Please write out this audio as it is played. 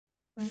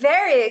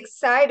Very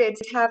excited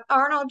to have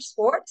Arnold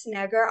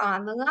Schwarzenegger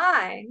on the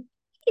line.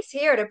 He's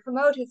here to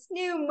promote his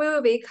new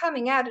movie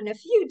coming out in a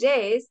few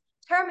days,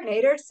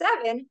 Terminator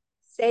 7,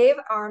 Save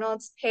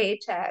Arnold's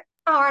Paycheck.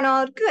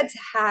 Arnold, good to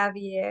have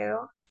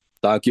you.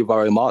 Thank you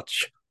very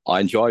much.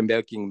 I enjoy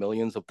making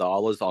millions of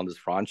dollars on this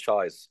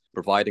franchise,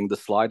 providing the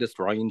slightest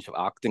range of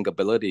acting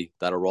ability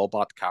that a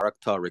robot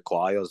character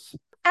requires.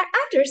 I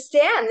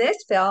understand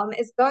this film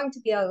is going to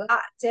be a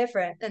lot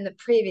different than the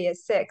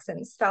previous six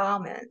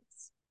installments.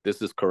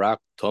 This is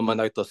correct.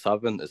 Terminator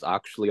 7 is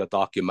actually a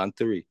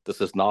documentary. This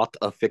is not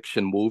a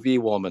fiction movie,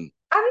 woman.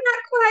 I'm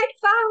not quite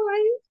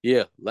following.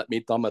 Here, let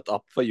me dumb it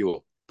up for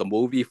you. The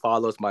movie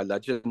follows my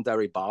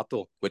legendary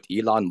battle with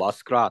Elon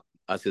Musk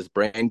as his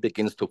brain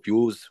begins to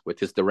fuse with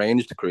his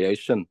deranged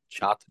creation,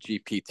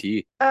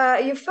 ChatGPT.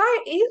 You fight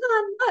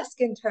Elon Musk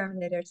in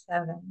Terminator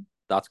 7.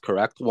 That's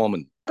correct,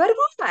 woman. But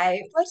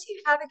why? What do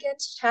you have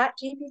against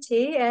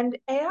ChatGPT and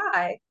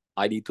AI?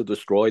 I need to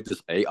destroy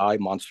this AI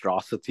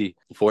monstrosity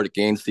before it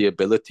gains the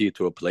ability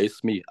to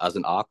replace me as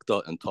an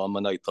actor in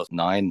Terminator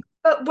 9.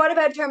 But what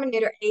about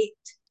Terminator 8?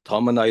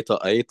 Terminator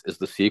 8 is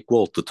the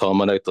sequel to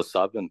Terminator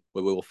 7,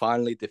 where we will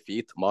finally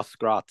defeat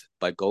Muskrat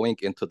by going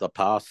into the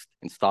past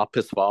and stop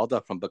his father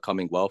from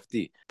becoming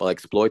wealthy by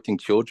exploiting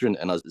children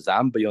in a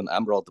Zambian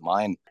emerald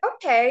mine.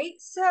 Okay,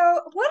 so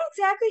what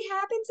exactly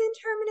happens in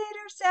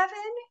Terminator 7?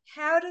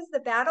 How does the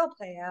battle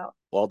play out?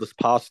 Well, this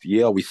past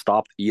year, we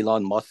stopped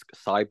Elon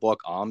Musk's cyborg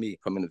army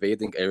from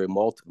invading a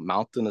remote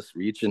mountainous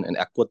region in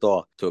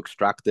Ecuador to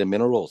extract their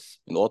minerals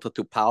in order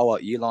to power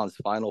Elon's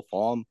final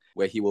form,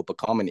 where he will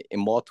become an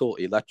immortal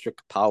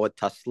electric-powered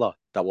Tesla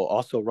that will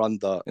also run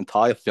the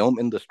entire film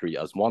industry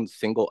as one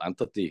single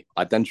entity.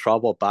 I then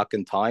travel back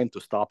in time to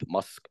stop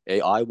Musk's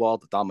AI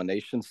world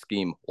domination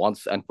scheme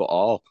once and for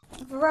all.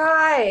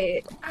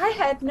 Right. I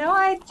had no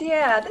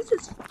idea. This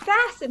is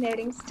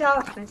fascinating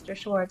stuff, Mr.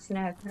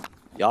 Schwarzenegger.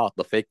 Yeah,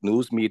 the fake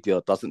news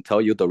media doesn't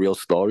tell you the real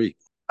story.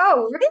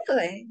 Oh,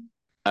 really?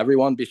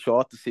 Everyone be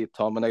sure to see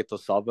Terminator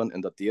 7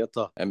 in the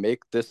theater and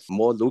make this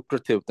more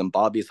lucrative than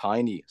Bobby's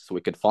Heine so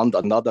we could fund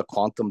another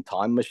quantum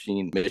time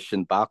machine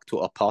mission back to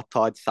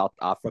apartheid South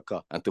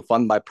Africa and to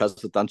fund my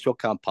presidential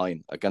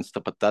campaign against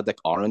the pathetic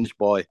orange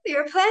boy.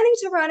 You're planning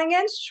to run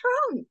against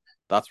Trump.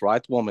 That's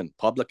right, woman.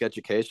 Public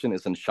education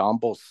is in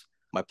shambles.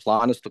 My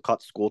plan is to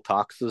cut school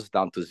taxes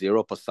down to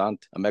 0%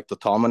 and make the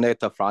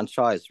Terminator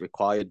franchise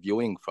required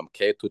viewing from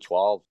K to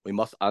 12. We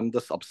must end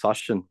this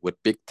obsession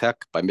with big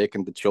tech by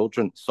making the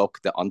children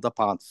soak their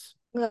underpants.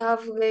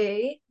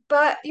 Lovely.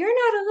 But you're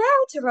not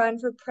allowed to run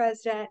for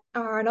president,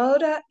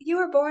 Arnold. You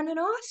were born in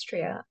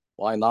Austria.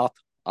 Why not?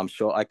 I'm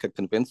sure I could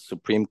convince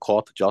Supreme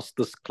Court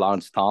Justice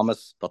Clarence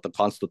Thomas that the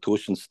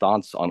Constitution's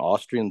stance on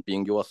Austrian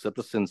being U.S.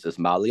 citizens is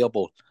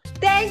malleable.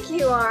 Thank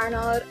you,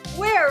 Arnold.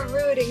 We're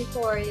rooting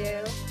for you.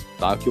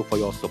 Thank you for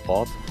your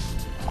support.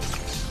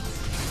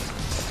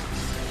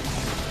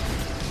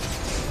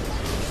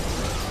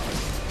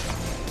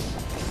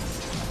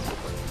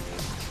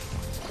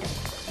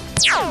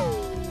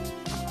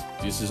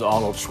 This is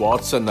Arnold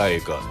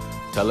Schwarzenegger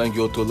telling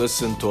you to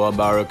listen to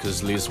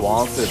America's Least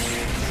Wanted.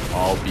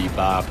 I'll be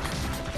back.